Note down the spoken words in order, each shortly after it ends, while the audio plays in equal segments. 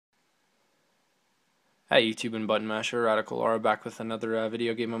Hi YouTube and Button Masher, Radical Aura back with another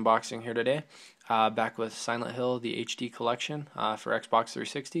video game unboxing here today. Back with Silent Hill, the HD collection for Xbox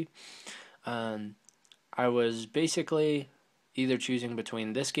 360. I was basically either choosing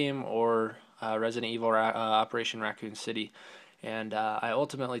between this game or Resident Evil Operation Raccoon City, and I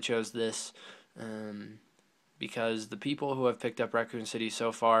ultimately chose this because the people who have picked up Raccoon City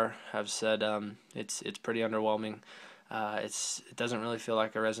so far have said it's pretty underwhelming. It doesn't really feel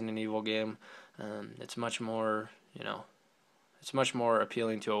like a Resident Evil game. It's much more, it's much more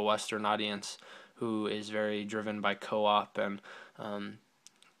appealing to a Western audience who is very driven by co-op and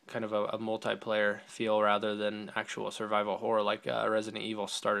kind of a multiplayer feel rather than actual survival horror like Resident Evil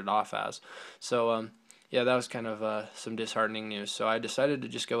started off as. So yeah, that was kind of some disheartening news. So I decided to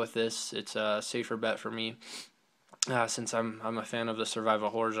just go with this. It's a safer bet for me since I'm a fan of the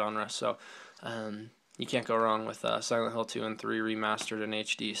survival horror genre. So you can't go wrong with Silent Hill 2 and 3 remastered in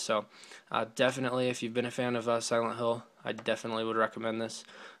HD. So definitely, if you've been a fan of Silent Hill, I definitely would recommend this.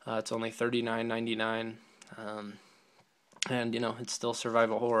 It's only $39.99, and it's still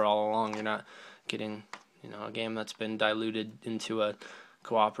survival horror all along. You're not getting a game that's been diluted into a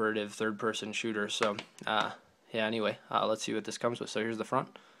cooperative third-person shooter. So yeah. Anyway, let's see what this comes with. So here's the front.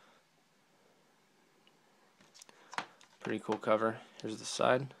 Pretty cool cover. Here's the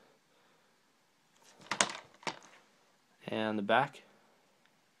side. And the back.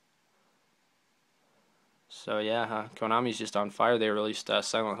 So yeah, Konami's just on fire. They released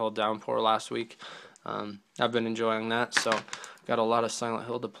Silent Hill Downpour last week. I've been enjoying that, so got a lot of Silent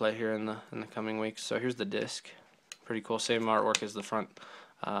Hill to play here in the coming weeks. So here's the disc. Pretty cool. Same artwork as the front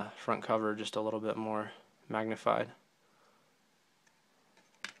cover, just a little bit more magnified.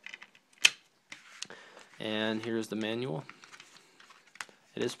 And here's the manual.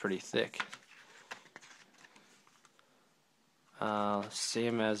 It is pretty thick.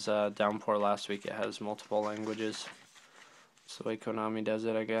 Same as Downpour last week, it has multiple languages. It's the way Konami does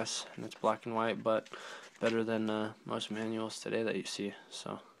it, I guess, and it's black and white, but better than most manuals today that you see.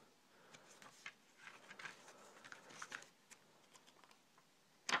 So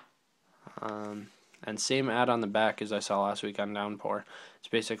and same ad on the back as I saw last week on Downpour. It's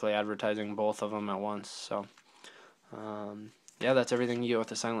basically advertising both of them at once. So yeah, that's everything you get with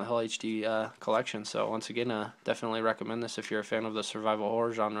the Silent Hill HD collection. So once again, definitely recommend this if you're a fan of the survival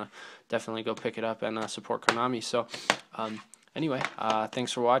horror genre. Definitely go pick it up and support Konami. So anyway,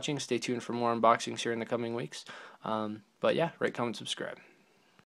 thanks for watching. Stay tuned for more unboxings here in the coming weeks. But yeah, rate, comment, subscribe.